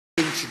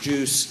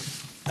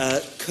introduce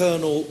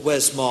Colonel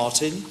Wes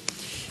Martin.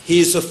 He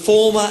is a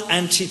former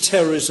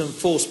anti-terrorism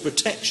force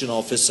protection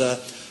officer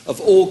of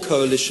all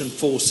coalition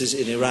forces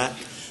in Iraq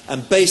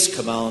and base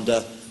commander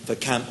for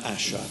Camp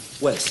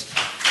Ashraf. Wes.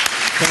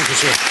 Thank you,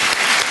 sir.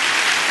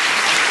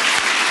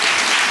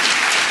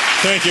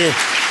 Thank you.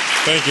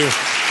 Thank you.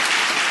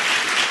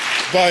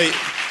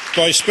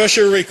 By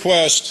special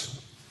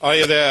request, I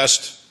had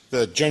asked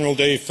that General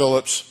Dave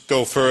Phillips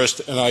go first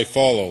and I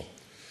follow,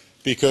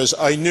 because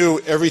I knew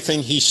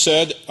everything he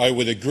said I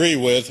would agree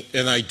with,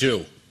 and I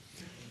do.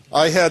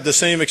 I had the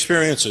same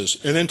experiences,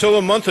 and until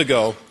a month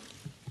ago,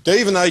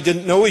 Dave and I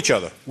didn't know each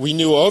other. We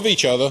knew of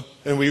each other,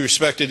 and we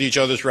respected each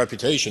other's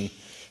reputation,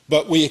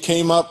 but we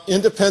came up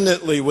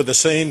independently with the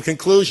same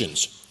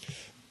conclusions,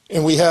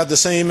 and we had the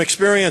same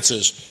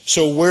experiences.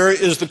 So where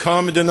is the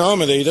common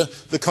denominator?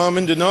 The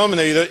common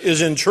denominator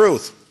is in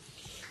truth.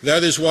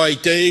 That is why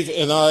Dave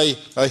and I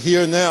are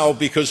here now,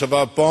 because of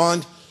our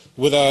bond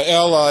with our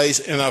allies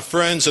and our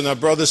friends and our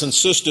brothers and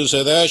sisters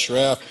at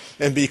Ashraf,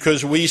 and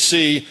because we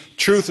see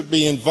truth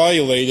being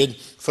violated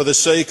for the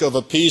sake of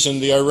appeasing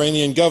the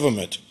Iranian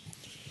government.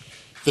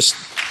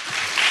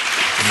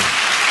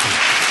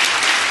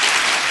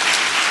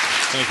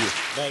 Thank you.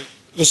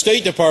 The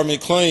State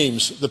Department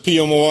claims the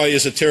PMOI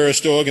is a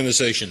terrorist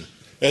organization.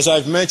 As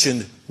I've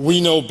mentioned,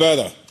 we know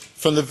better.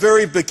 From the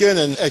very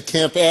beginning at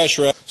Camp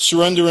Ashraf,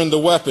 surrendering the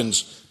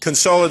weapons,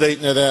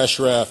 consolidating at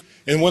Ashraf.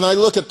 And when I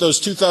look at those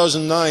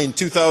 2009,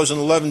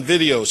 2011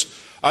 videos,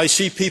 I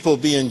see people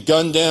being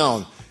gunned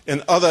down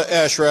and other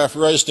Ashraf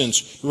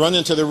residents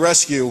running to the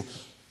rescue.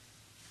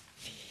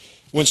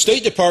 When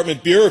State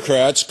Department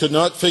bureaucrats could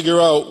not figure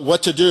out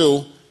what to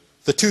do,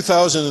 the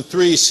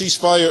 2003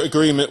 ceasefire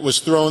agreement was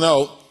thrown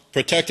out,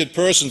 protected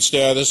person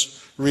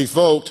status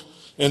revoked,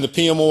 and the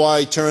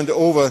PMOI turned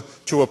over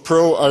to a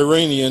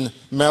pro-Iranian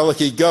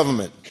Maliki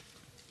government.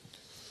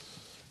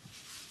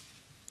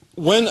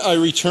 When I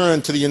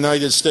returned to the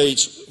United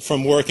States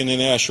from working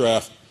in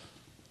Ashraf,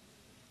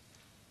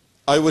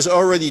 I was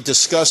already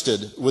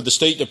disgusted with the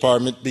State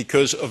Department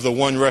because of the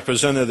one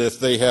representative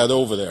they had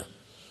over there.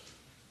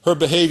 Her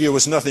behavior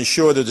was nothing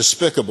short of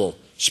despicable,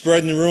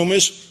 spreading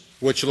rumors,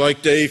 which,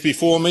 like Dave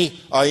before me,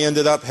 I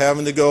ended up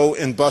having to go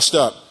and bust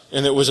up.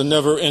 And it was a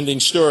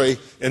never-ending story,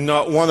 and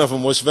not one of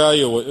them was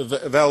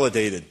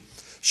validated.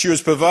 She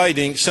was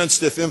providing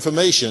sensitive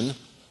information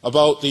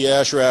about the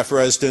Ashraf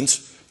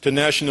residents to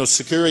National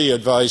Security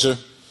Advisor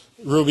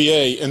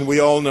Roubier, and we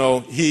all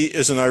know he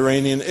is an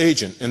Iranian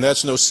agent, and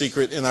that's no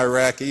secret in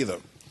Iraq either.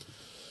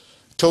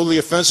 Totally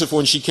offensive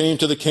when she came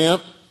to the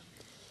camp,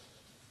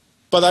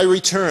 but I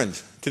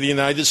returned to the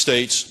United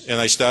States,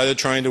 and I started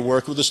trying to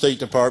work with the State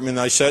Department.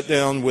 I sat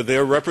down with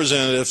their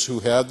representatives who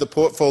had the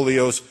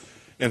portfolios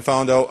and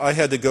found out I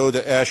had to go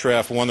to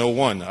Ashraf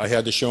 101. I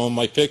had to show them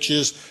my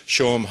pictures,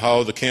 show them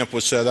how the camp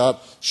was set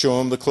up, show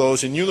them the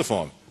clothes and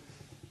uniform.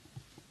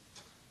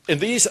 And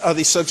these are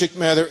the subject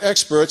matter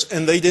experts,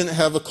 and they didn't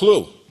have a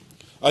clue.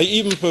 I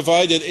even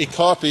provided a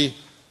copy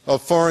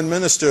of Foreign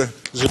Minister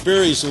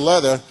Zuberi's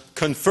letter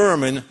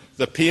confirming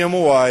the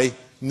PMOI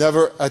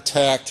never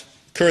attacked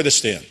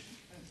Kurdistan.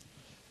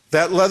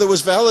 That letter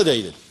was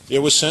validated. It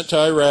was sent to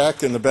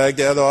Iraq, and the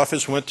Baghdad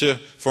office went to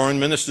Foreign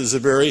Minister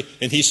Zuberi,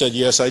 and he said,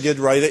 yes, I did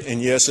write it,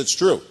 and yes, it's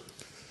true.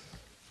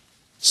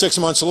 6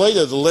 months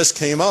later, the list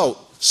came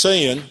out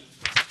saying,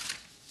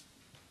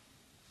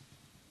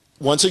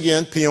 once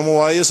again,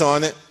 PMOI is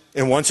on it,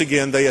 and once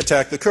again, they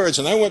attacked the Kurds.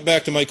 And I went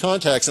back to my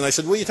contacts, and I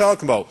said, what are you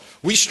talking about?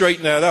 We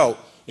straightened that out.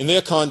 And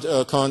their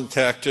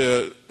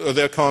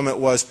their comment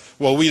was,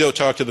 well, we don't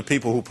talk to the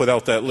people who put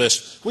out that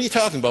list. What are you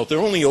talking about? They're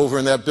only over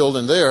in that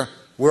building there.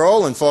 We're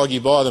all in Foggy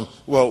Bottom.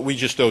 Well, we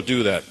just don't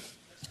do that.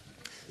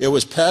 It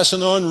was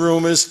passing on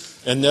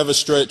rumors and never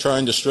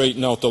trying to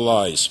straighten out the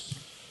lies.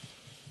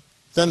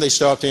 Then they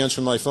stopped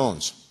answering my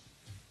phones.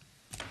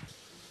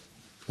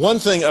 One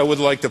thing I would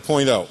like to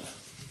point out,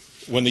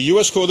 when the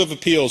U.S. Court of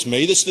Appeals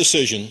made its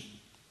decision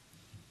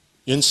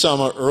in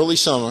summer, early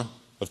summer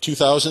of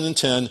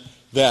 2010,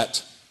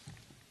 that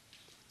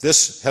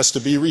this has to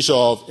be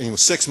resolved, and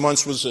 6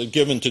 months was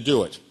given to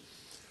do it.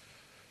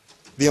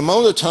 The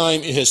amount of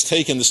time it has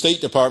taken the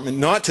State Department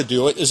not to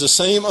do it is the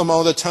same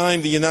amount of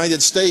time the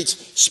United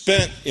States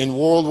spent in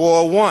World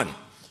War I.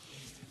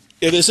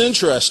 It is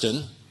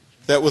interesting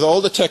that with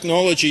all the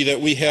technology that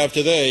we have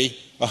today,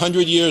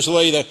 100 years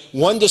later,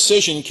 one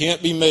decision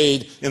can't be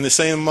made in the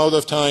same amount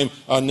of time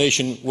our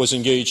nation was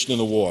engaged in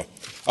the war.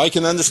 I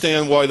can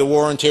understand why the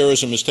war on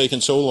terrorism has taken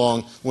so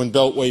long when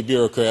Beltway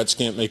bureaucrats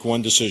can't make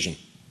one decision.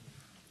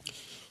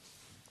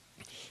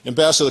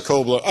 Ambassador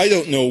Kobler, I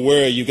don't know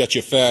where you got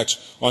your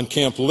facts on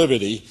Camp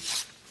Liberty,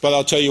 but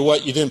I'll tell you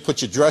what, you didn't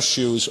put your dress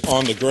shoes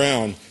on the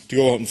ground to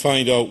go out and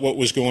find out what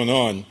was going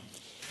on.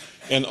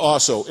 And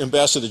also,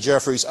 Ambassador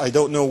Jeffries, I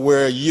don't know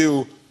where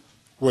you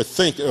were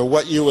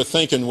what you were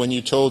thinking when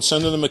you told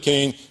Senator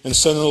McCain and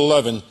Senator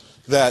Levin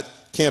that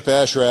Camp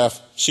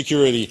Ashraf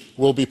security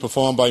will be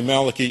performed by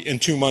Maliki, and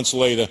 2 months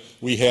later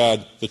we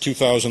had the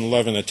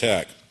 2011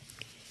 attack.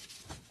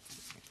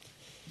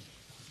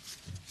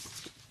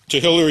 To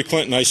Hillary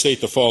Clinton, I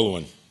state the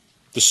following.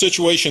 The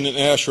situation in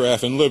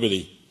Ashraf and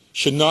Liberty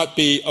should not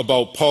be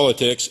about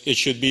politics. It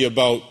should be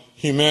about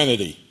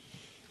humanity.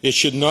 It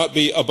should not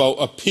be about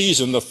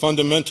appeasing the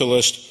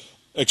fundamentalist,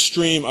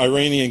 extreme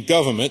Iranian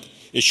government.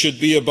 It should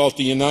be about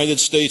the United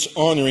States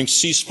honoring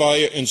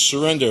ceasefire and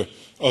surrender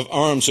of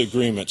arms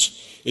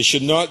agreements. It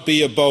should not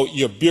be about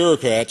your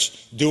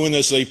bureaucrats doing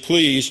as they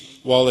please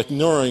while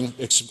ignoring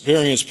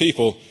experienced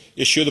people.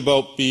 It should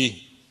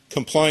be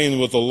complying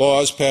with the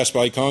laws passed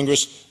by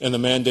Congress and the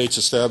mandates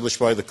established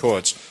by the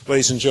courts.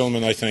 Ladies and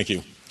gentlemen, I thank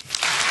you.